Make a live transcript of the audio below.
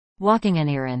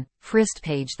Walkinginiran, Frist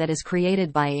page that is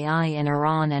created by AI in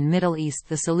Iran and Middle East.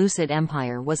 The Seleucid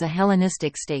Empire was a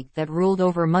Hellenistic state that ruled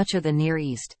over much of the Near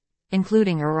East,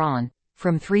 including Iran,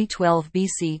 from 312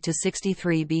 BC to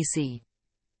 63 BC.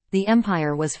 The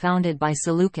empire was founded by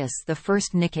Seleucus I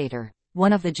Nicator,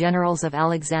 one of the generals of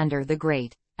Alexander the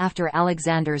Great, after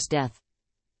Alexander's death.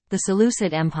 The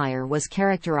Seleucid Empire was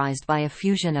characterized by a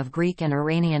fusion of Greek and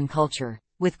Iranian culture,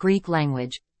 with Greek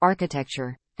language,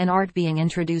 architecture, and art being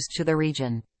introduced to the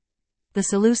region. The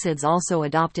Seleucids also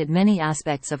adopted many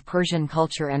aspects of Persian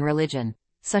culture and religion,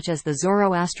 such as the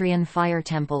Zoroastrian fire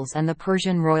temples and the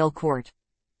Persian royal court.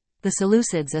 The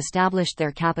Seleucids established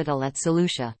their capital at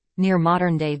Seleucia, near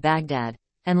modern-day Baghdad,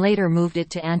 and later moved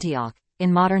it to Antioch,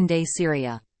 in modern-day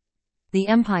Syria. The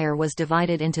empire was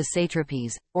divided into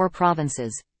satrapies, or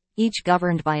provinces, each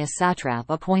governed by a satrap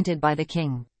appointed by the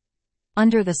king.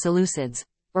 Under the Seleucids,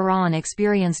 Iran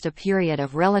experienced a period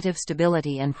of relative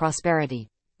stability and prosperity,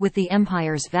 with the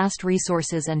empire's vast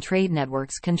resources and trade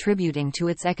networks contributing to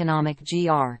its economic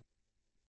growth.